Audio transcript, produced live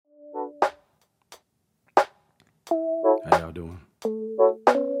How y'all doing?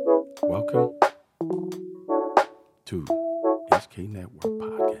 Welcome to HK Network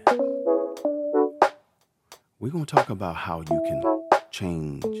Podcast. We're going to talk about how you can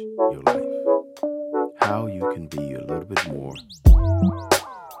change your life, how you can be a little bit more,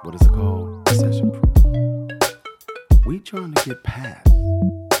 what is it called? Recession proof. We're trying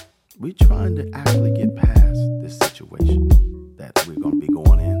to actually get past this situation that we're going to be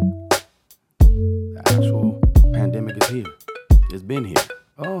going in. The actual pandemic is here. It's been here.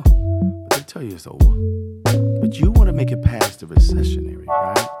 Oh, but they tell you it's over. But you want to make it past the recessionary,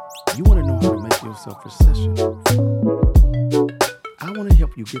 right? You want to know how to make yourself recession-proof. I want to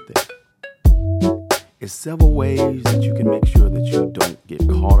help you get there. It's several ways that you can make sure that you don't get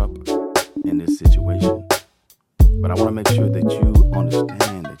caught up in this situation. But I want to make sure that you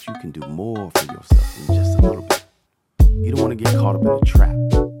understand that you can do more for yourself than just a little bit. You don't want to get caught up in a trap.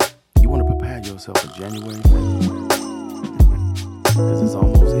 You want to prepare yourself for January, February. Because it's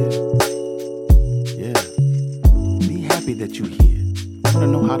almost here. Yeah. Be happy that you're here. You want to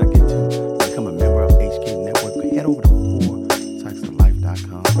know how to get to become a member of HK Network? Head over to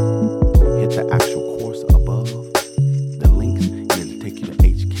 4cyclesoflife.com. Hit the actual course above. The links, and it'll take you to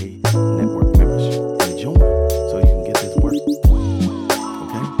HK Network membership. And join so you can get this work.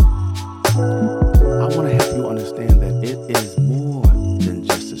 Okay? I want to help you understand that it is more than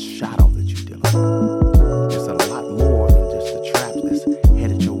just a shadow that you're dealing with. It's a lot more than just the traps that's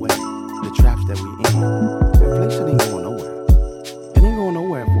headed your way. The traps that we in. Inflation ain't going nowhere. It ain't going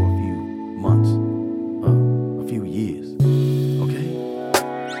nowhere for a few months, a few years. Okay?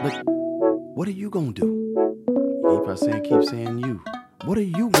 But what are you going to do? Keep saying you. What are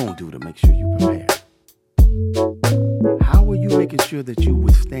you going to do to make sure you prepare? How are you making sure that you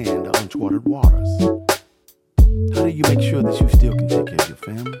withstand the uncharted waters? How do you make sure that you still can take care of your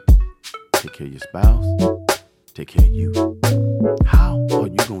family, take care of your spouse, take care of you? How are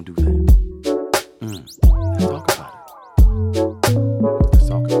you going to do that? Let's talk about it. Let's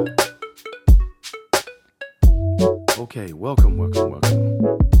talk about it. Okay, welcome.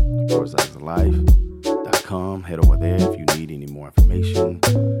 ForesightlifeCom. Head over there if you need any more information.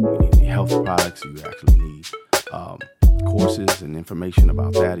 You need any health products. You actually need courses and information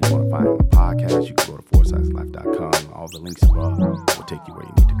about that. If you want to find a podcast, you can go to ForesightlifeCom. All the links above will take you where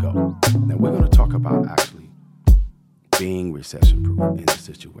you need to go. Now we're going to talk about actually being recession-proof in this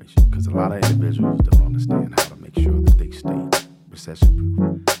situation, because a lot of individuals don't understand how to make sure that they stay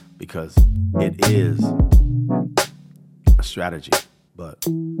recession-proof, because it is a strategy, but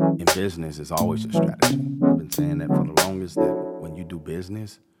in business, it's always a strategy. I've been saying that for the longest, that when you do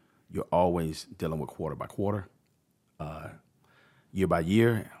business, you're always dealing with quarter by quarter, year by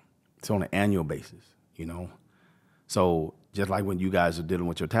year. It's on an annual basis, you know. So just like when you guys are dealing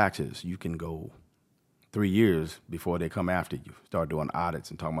with your taxes, you can go 3 years before they come after you, start doing audits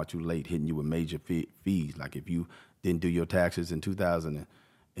and talking about you late, hitting you with major fees. Like if you didn't do your taxes in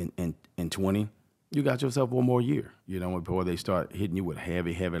 2020, you got yourself one more year, you know, before they start hitting you with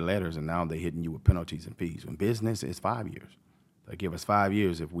heavy letters, and now they're hitting you with penalties and fees. In business, it's 5 years. They give us 5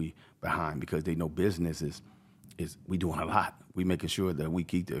 years if we behind, because they know business is we doing a lot. We making sure that we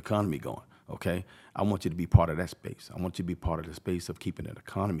keep the economy going, okay? I want you to be part of that space. I want you to be part of the space of keeping the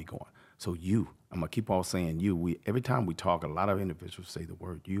economy going. So I'm going to keep on saying you. Every time we talk, a lot of individuals say the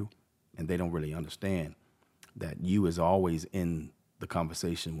word you, and they don't really understand that you is always in the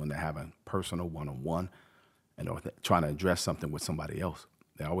conversation when they're having personal one-on-one and or trying to address something with somebody else.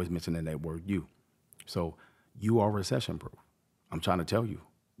 They're always mentioning that word you. So you are recession-proof. I'm trying to tell you,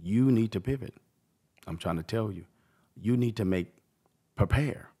 you need to pivot. I'm trying to tell you, you need to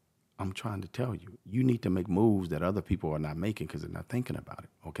prepare. I'm trying to tell you, you need to make moves that other people are not making because they're not thinking about it,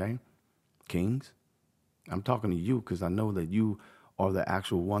 okay? Kings, I'm talking to you because I know that you are the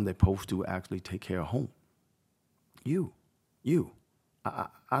actual one that's supposed to actually take care of home. You.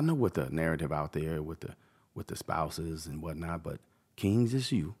 I know what the narrative out there with the spouses and whatnot, but Kings,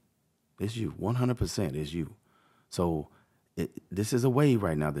 it's you. It's you. 100% is you. So this is a wave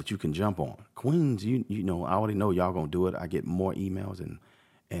right now that you can jump on. Queens, you know, I already know y'all gonna do it. I get more emails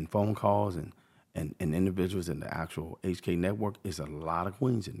and phone calls and individuals in the actual HK network. It's a lot of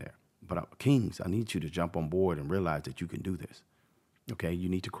queens in there. But Kings, I need you to jump on board and realize that you can do this. Okay, you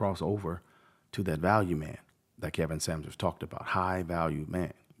need to cross over to that value man that Kevin Samuels talked about, high value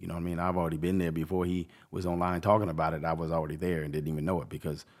man. You know what I mean? I've already been there before he was online talking about it. I was already there and didn't even know it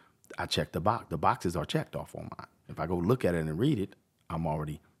because I checked the box. The boxes are checked off on mine. If I go look at it and read it, I'm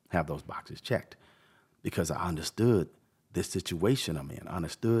already have those boxes checked because I understood this situation I'm in. I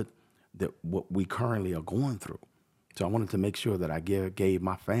understood that what we currently are going through. So I wanted to make sure that I gave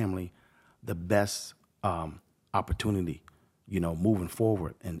my family the best opportunity, moving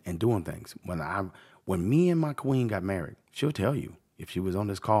forward and doing things. When me and my queen got married, she'll tell you if she was on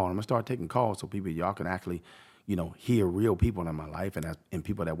this call. I'm gonna start taking calls so people y'all can actually, hear real people in my life and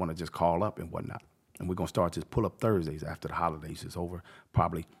people that want to just call up and whatnot. And we're gonna start this pull up Thursdays after the holidays is over.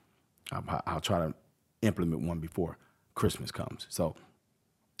 Probably, I'll try to implement one before Christmas comes. So,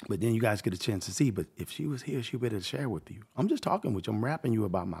 but then you guys get a chance to see. But if she was here, she'd be able to share with you. I'm just talking with you. I'm rapping you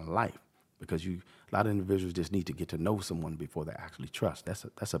about my life because a lot of individuals just need to get to know someone before they actually trust.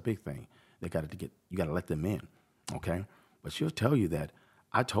 That's a big thing. You got to let them in, okay? But she'll tell you that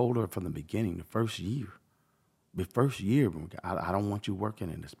I told her from the beginning, the first year, I don't want you working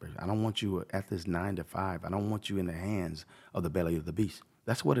in this place. I don't want you at this 9 to 5. I don't want you in the hands of the belly of the beast.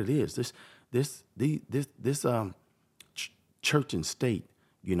 That's what it is. This church and state,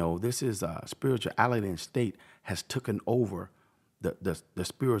 this is spirituality and state has taken over the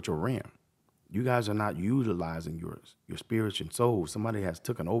spiritual realm. You guys are not utilizing your spirits and soul. Somebody has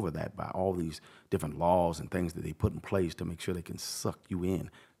taken over that by all these different laws and things that they put in place to make sure they can suck you in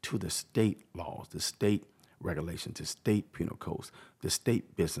to the state laws, the state regulations, the state penal codes, the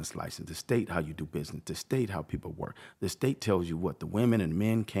state business license, the state how you do business, the state how people work. The state tells you what the women and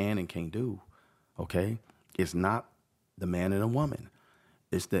men can and can't do, okay? It's not the man and a woman.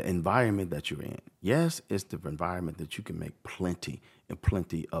 It's the environment that you're in. Yes, it's the environment that you can make plenty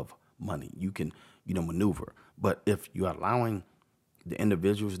of money. You can, maneuver. But if you're allowing the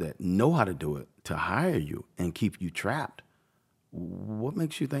individuals that know how to do it to hire you and keep you trapped, what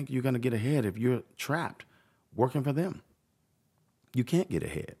makes you think you're going to get ahead if you're trapped working for them? You can't get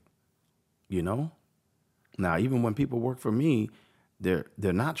ahead, Now, even when people work for me, they're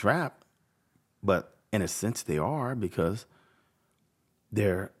not trapped, but in a sense they are because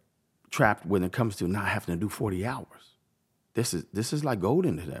they're trapped when it comes to not having to do 40 hours. This is like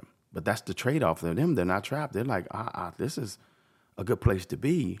golden to them. But that's the trade-off for them. They're not trapped. They're like, this is a good place to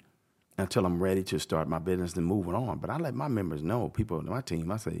be until I'm ready to start my business and moving on. But I let my members know, people on my team,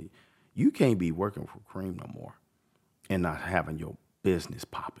 I say, you can't be working for Cream no more and not having your business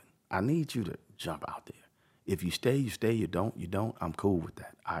popping. I need you to jump out there. If you stay, you stay. You don't, you don't. I'm cool with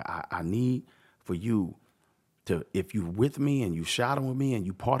that. I need for you to, if you're with me and you shouting with me and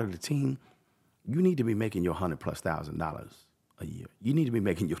you part of the team, you need to be making your $100,000+ a year. You need to be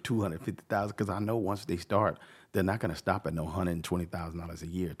making your $250,000 because I know once they start, they're not going to stop at no $120,000 a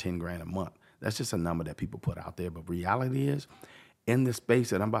year, $10,000 a month. That's just a number that people put out there. But reality is, in this space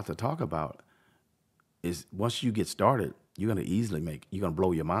that I'm about to talk about, is once you get started, you're going to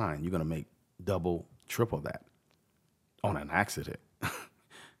blow your mind. You're going to make double, triple that on an accident.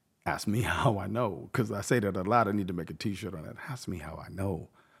 Ask me how I know, because I say that a lot. I need to make a T-shirt on that. Ask me how I know,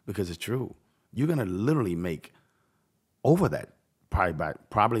 because it's true. You're going to literally make over that,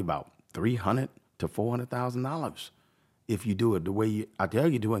 probably about $300,000 to $400,000 if you do it the way I tell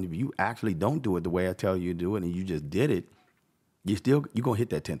you to do it. If you actually don't do it the way I tell you to do it, and you just did it, you're gonna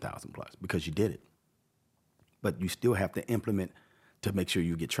hit that 10,000+ because you did it. But you still have to implement to make sure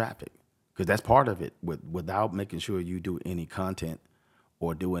you get traffic, because that's part of it. Without making sure you do any content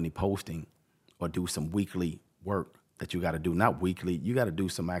or do any posting or do some weekly work that you got to do. Not weekly, you got to do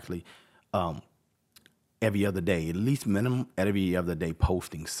some actually. Every other day, at least minimum every other day,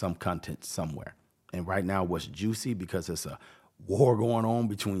 posting some content somewhere. And right now what's juicy, because it's a war going on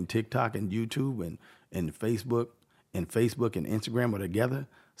between TikTok and YouTube and Facebook and Instagram are together.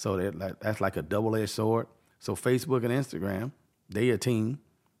 So that's like a double-edged sword. So Facebook and Instagram, they a team.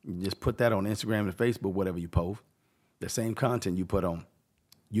 You just put that on Instagram and Facebook, whatever you post. The same content you put on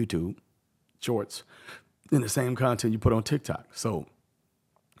YouTube, Shorts, and the same content you put on TikTok. So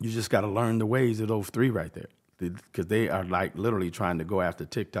you just got to learn the ways of those three right there, because they are like literally trying to go after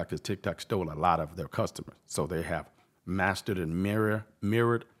TikTok, because TikTok stole a lot of their customers. So they have mastered and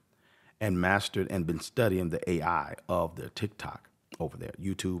mirrored and mastered and been studying the AI of their TikTok over there,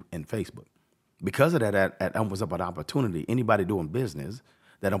 YouTube and Facebook. Because of that, that opens up an opportunity. Anybody doing business,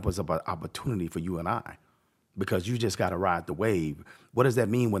 that opens up an opportunity for you and I, because you just got to ride the wave. What does that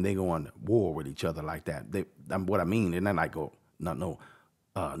mean when they go on war with each other like that? What I mean, they're not like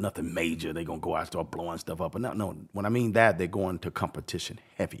nothing major. They're going to go out and start blowing stuff up. But no, when I mean that, they're going to competition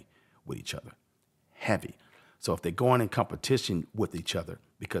heavy with each other. Heavy. So if they're going in competition with each other,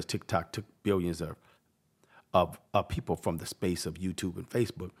 because TikTok took billions of people from the space of YouTube and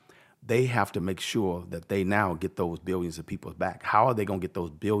Facebook, they have to make sure that they now get those billions of people back. How are they going to get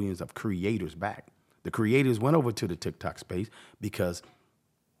those billions of creators back? The creators went over to the TikTok space because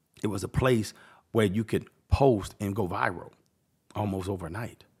it was a place where you could post and go viral almost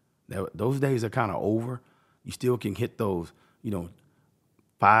overnight. Those days are kind of over. You still can hit those,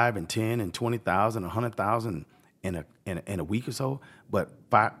 5 and 10 and 20,000, 100,000 in a week or so, but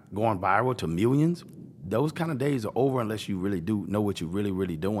going viral to millions, those kind of days are over unless you really do know what you're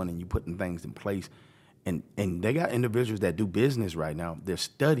really doing and you putting things in place. And they got individuals that do business right now. They're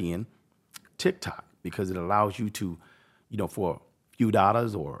studying TikTok because it allows you to, for a few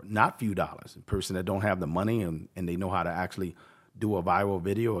dollars or not few dollars, a person that don't have the money and they know how to actually do a viral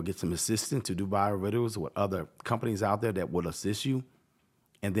video or get some assistance to do viral videos with other companies out there that will assist you.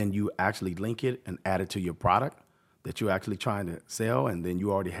 And then you actually link it and add it to your product that you're actually trying to sell. And then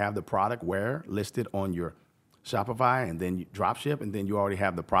you already have the product listed on your Shopify, and then you drop ship, and then you already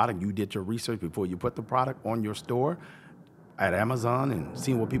have the product. You did your research before you put the product on your store at Amazon and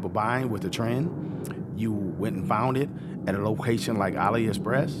seeing what people buying with the trend. You went and found it at a location like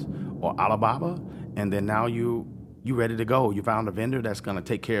AliExpress or Alibaba, and then now you ready to go. You found a vendor that's going to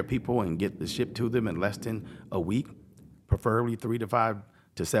take care of people and get the ship to them in less than a week, preferably 3 to 5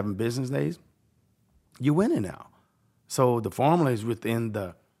 to 7 business days. You're winning now. So the formula is within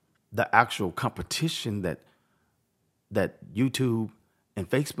the actual competition that YouTube and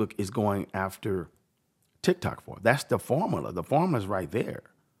Facebook is going after TikTok for. That's the formula. The formula's right there.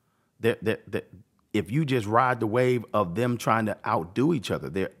 If you just ride the wave of them trying to outdo each other,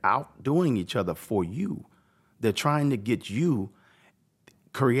 they're outdoing each other for you. They're trying to get you,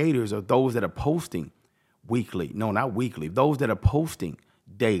 creators, or those that are posting weekly. No, not weekly. Those that are posting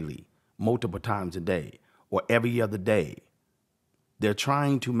daily, multiple times a day, or every other day. They're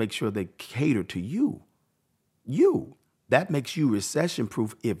trying to make sure they cater to you. That makes you recession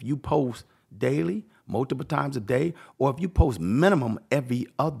proof if you post daily, multiple times a day, or if you post minimum every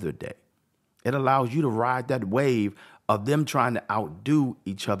other day. It allows you to ride that wave of them trying to outdo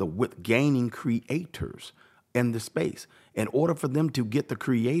each other with gaining creators in the space. In order for them to get the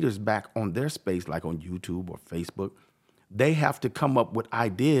creators back on their space, like on YouTube or Facebook, they have to come up with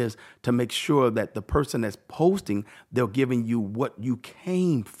ideas to make sure that the person that's posting, they're giving you what you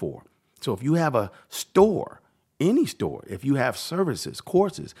came for. So if you have a store, any store, if you have services,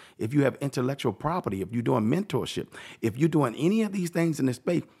 courses, if you have intellectual property, if you're doing mentorship, if you're doing any of these things in the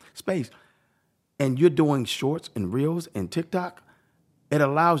space, and you're doing shorts and reels and TikTok, it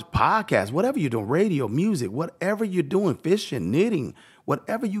allows podcasts, whatever you're doing, radio, music, whatever you're doing, fishing, knitting,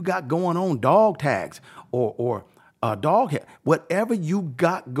 whatever you got going on, dog tags or dog hair, whatever you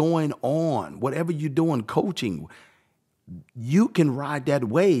got going on, whatever you're doing, coaching, you can ride that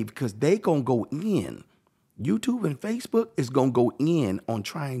wave because they gonna go in. YouTube and Facebook is gonna go in on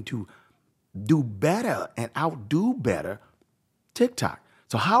trying to do better and outdo better TikTok.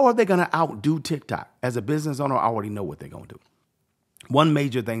 So how are they gonna outdo TikTok? As a business owner, I already know what they're gonna do. One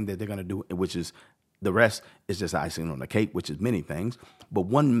major thing that they're gonna do, which is the rest is just icing on the cake, which is many things. But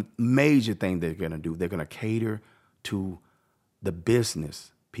one major thing they're gonna do, they're gonna cater to the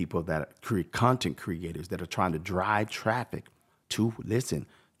business people that create content creators that are trying to drive traffic to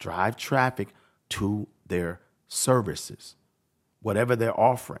their services, whatever they're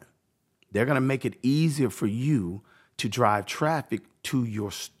offering. They're going to make it easier for you to drive traffic to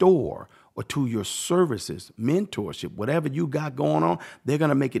your store or to your services, mentorship, whatever you got going on. They're going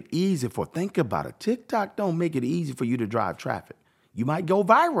to make it easy think about it. TikTok don't make it easy for you to drive traffic. You might go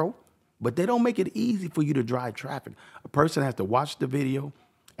viral, but they don't make it easy for you to drive traffic. A person has to watch the video.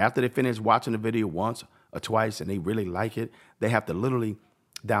 After they finish watching the video once or twice and they really like it, they have to literally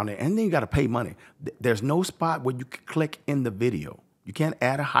down there, and then you got to pay money. There's no spot where you can click in the video. You can't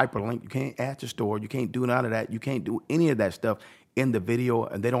add a hyperlink. You can't add your store. You can't do none of that. You can't do any of that stuff in the video,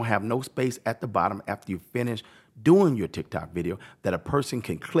 and they don't have no space at the bottom after you finish doing your TikTok video that a person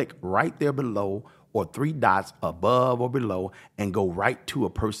can click right there below or 3 dots above or below and go right to a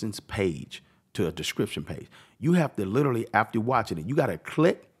person's page, to a description page. You have to literally, after watching it, you got to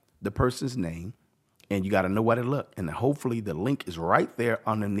click the person's name, and you got to know what it look. And hopefully the link is right there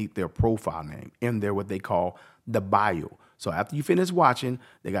underneath their profile name in there, what they call the bio. So after you finish watching,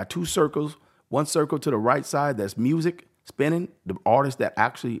 they got 2 circles, 1 circle to the right side, that's music spinning, the artist that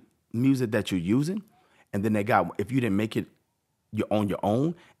actually music that you're using. And then they got, if you didn't make it, you're on your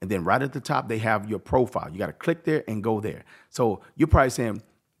own. And then right at the top, they have your profile. You got to click there and go there. So you're probably saying,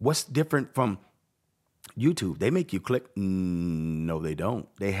 what's different from YouTube? They make you click. No, they don't.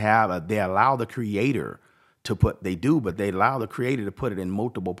 They allow the creator to put, they do, but they allow the creator to put it in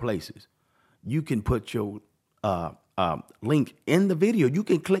multiple places. You can put your link in the video. You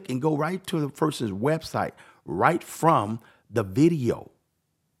can click and go right to the person's website right from the video.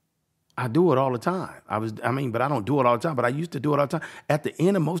 I do it all the time. But I don't do it all the time, but I used to do it all the time. At the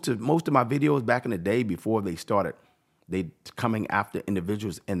end of most of my videos back in the day before they started, they coming after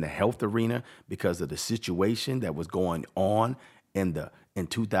individuals in the health arena because of the situation that was going on in in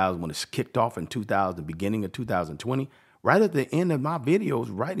 2000, when it's kicked off in 2000, beginning of 2020, right at the end of my videos,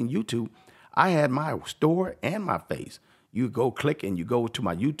 right in YouTube, I had my store and my face. You go click and you go to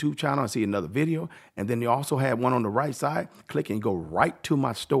my YouTube channel and see another video. And then you also had one on the right side. Click and you go right to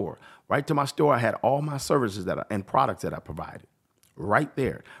my store. Right to my store, I had all my services and products that I provided. Right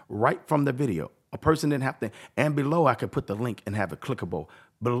there, right from the video. A person didn't have to, and below I could put the link and have it clickable.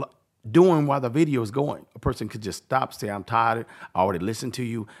 Below, doing while the video is going. A person could just stop, say, I'm tired. I already listened to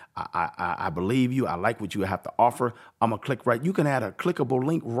you. I believe you. I like what you have to offer. I'm going to click right. You can add a clickable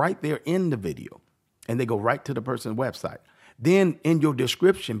link right there in the video, and they go right to the person's website. Then in your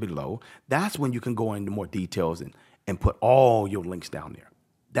description below, that's when you can go into more details and put all your links down there.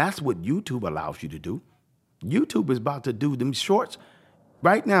 That's what YouTube allows you to do. YouTube is about to do them shorts.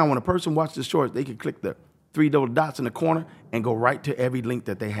 Right now, when a person watches the shorts, they can click the 3 little dots in the corner and go right to every link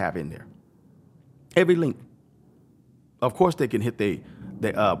that they have in there. Every link. Of course, they can hit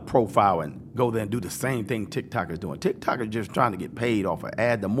their profile and go there and do the same thing TikTok is doing. TikTok is just trying to get paid off an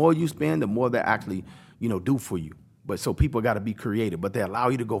ad. The more you spend, the more they actually, do for you. But so people got to be creative, but they allow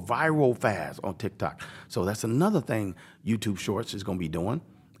you to go viral fast on TikTok. So that's another thing YouTube Shorts is going to be doing,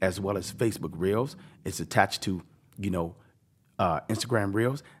 as well as Facebook Reels. It's attached to, Instagram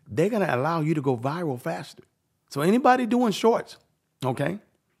Reels. They're going to allow you to go viral faster. So anybody doing shorts, okay?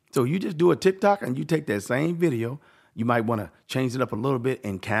 So you just do a TikTok and you take that same video. You might want to change it up a little bit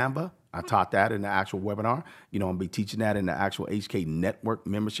in Canva. I taught that in the actual webinar. I'm going to be teaching that in the actual HK Network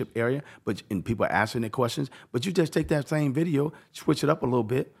membership area, and people are answering their questions. But you just take that same video, switch it up a little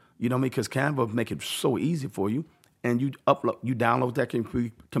bit, because Canva make it so easy for you. And you download that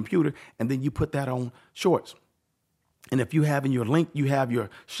computer, and then you put that on Shorts. And if you have in your link, you have your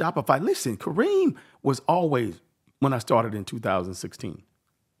Shopify. Listen, Kareem was always, when I started in 2016,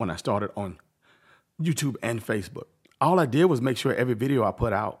 when I started on YouTube and Facebook, all I did was make sure every video I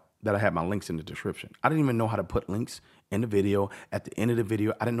put out that I had my links in the description. I didn't even know how to put links in the video. At the end of the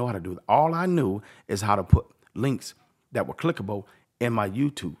video, I didn't know how to do it. All I knew is how to put links that were clickable in my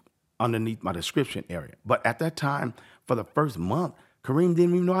YouTube underneath my description area. But at that time, for the first month, Kareem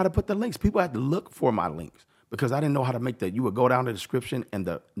didn't even know how to put the links. People had to look for my links because I didn't know how to make that. You would go down the description and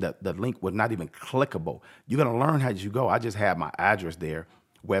the link was not even clickable. You're going to learn as you go. I just had my address there,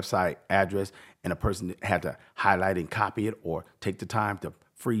 website address, and a person had to highlight and copy it or take the time to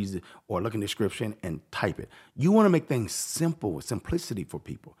freeze it or look in the description and type it. You want to make things simple, simplicity for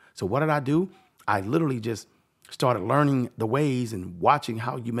people. So what did I do? I literally just started learning the ways and watching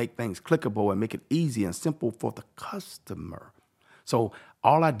how you make things clickable and make it easy and simple for the customer. So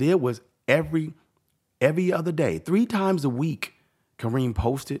all I did was every other day, 3 times a week, Kareem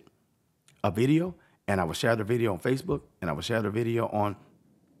posted a video, and I would share the video on Facebook, and I would share the video on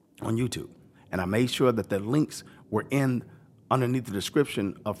YouTube. And I made sure that the links were underneath the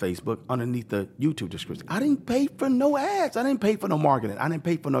description of Facebook, underneath the YouTube description. I didn't pay for no ads. I didn't pay for no marketing. I didn't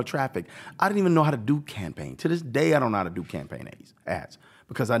pay for no traffic. I didn't even know how to do campaign. To this day, I don't know how to do campaign ads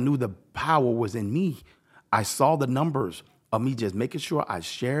because I knew the power was in me. I saw the numbers of me just making sure I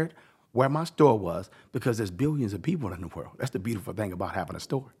shared where my store was because there's billions of people in the world. That's the beautiful thing about having a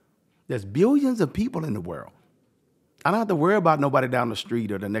store. There's billions of people in the world. I don't have to worry about nobody down the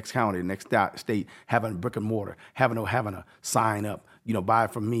street or the next county, the next state having brick and mortar, having a sign up, buy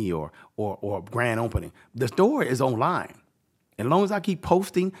it from me or a grand opening. The store is online. And as long as I keep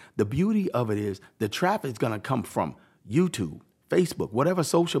posting, the beauty of it is the traffic is going to come from YouTube, Facebook, whatever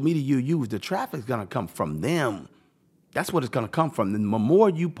social media you use, the traffic is going to come from them. That's what it's going to come from. The more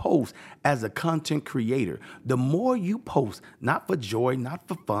you post as a content creator, the more you post, not for joy, not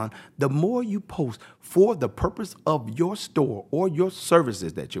for fun, the more you post for the purpose of your store or your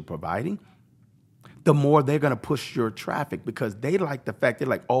services that you're providing, the more they're going to push your traffic because they like the fact they're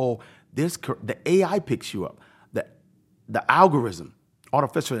like, the AI picks you up. The algorithm,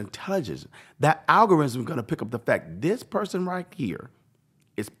 artificial intelligence, that algorithm is going to pick up the fact this person right here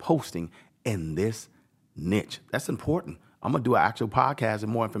is posting in this niche. That's important. I'm going to do an actual podcast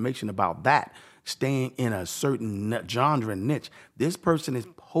and more information about that. Staying in a certain genre niche. This person is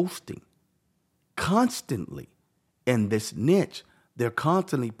posting constantly in this niche. They're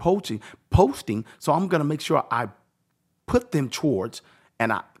constantly posting. So I'm going to make sure I put them towards,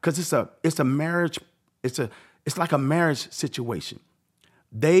 because it's a marriage. It's like a marriage situation.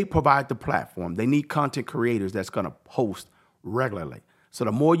 They provide the platform. They need content creators that's going to post regularly. So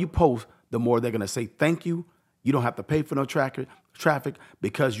the more you post, the more they're going to say thank you. You don't have to pay for no traffic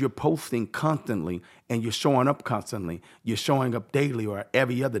because you're posting constantly and you're showing up constantly. You're showing up daily or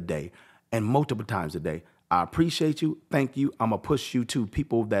every other day and multiple times a day. I appreciate you. Thank you. I'm going to push you to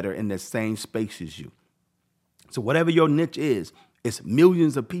people that are in the same space as you. So whatever your niche is, It's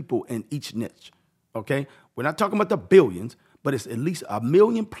millions of people in each niche, okay? We're not talking about the billions, but it's at least 1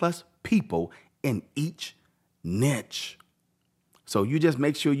 million plus people in each niche. So you just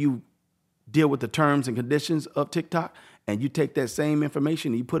make sure you deal with the terms and conditions of TikTok, and you take that same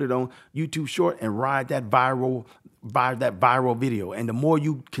information and you put it on YouTube Short and ride that viral video. And the more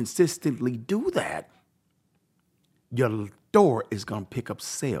you consistently do that, your store is going to pick up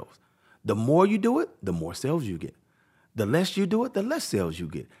sales. The more you do it, the more sales you get. The less you do it, the less sales you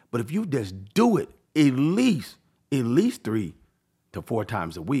get. But if you just do it at least 3 to 4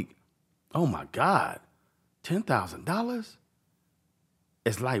 times a week, oh my God, $10,000?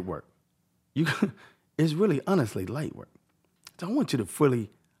 It's light work. It's really honestly light work. So I want you to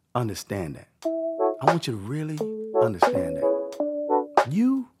fully understand that. I want you to really understand that.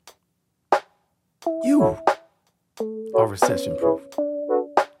 You are recession proof.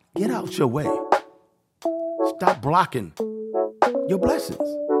 Get out your way. Stop blocking your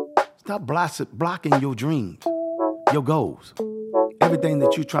blessings. Stop blocking your dreams, your goals, everything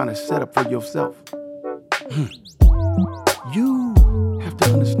that you're trying to set up for yourself. You have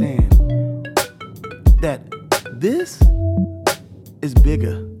to understand that this is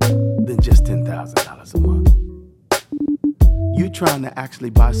bigger than just $10,000 a month. You're trying to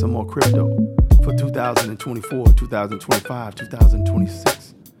actually buy some more crypto for 2024, 2025,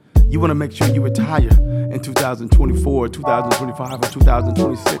 2026. You want to make sure you retire in 2024, 2025, or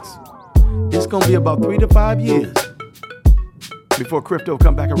 2026. It's going to be about 3 to 5 years before crypto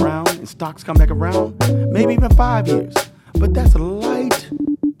come back around and stocks come back around, maybe even 5 years. But that's light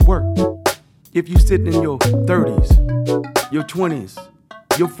work. If you sit in your 30s, your 20s,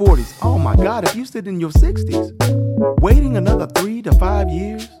 your 40s, oh my God, if you sit in your 60s, waiting another 3 to 5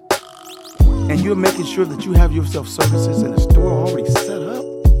 years, and you're making sure that you have your self-services in the store already set up,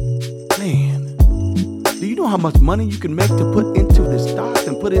 man, do you know how much money you can make to put into the stocks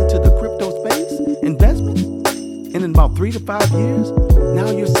and put into the crypto space investments? And in about 3 to 5 years, now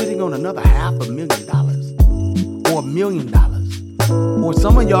you're sitting on another $500,000 or $1 million. Or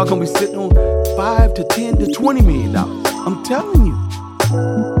some of y'all gonna be sitting on $5 to $10 to $20 million. I'm telling you.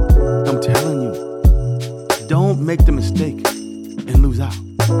 Don't make the mistake and lose out.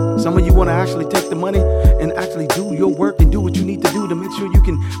 Some of you want to actually take the money and actually do your work and do what you need to do to make sure you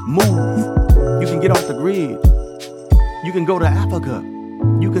can move. You can get off the grid. You can go to Africa.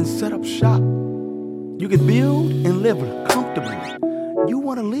 You can set up shop. You can build and live comfortably. You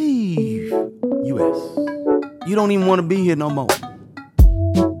want to leave U.S. You don't even want to be here no more.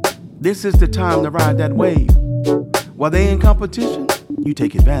 This is the time to ride that wave. While they in competition, you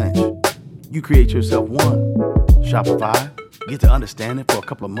take advantage. You create yourself one. Shopify, get to understand it for a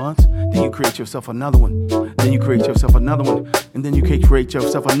couple of months. Then you create yourself another one. Then you create yourself another one. And then you create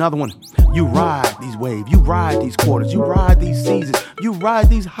yourself another one. You ride these waves. You ride these quarters. You ride these seasons. You ride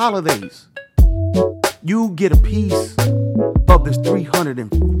these holidays. You get a piece of this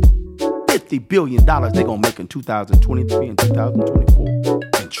 $350 billion they're going to make in 2023 and 2024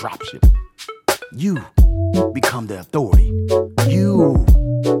 in dropshipping. You become the authority. You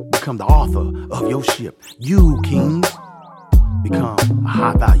become the author of your ship. You, kings, become a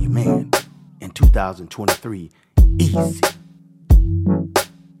high-value man in 2023. Easy.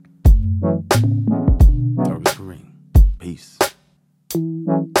 Service Kareem. Peace.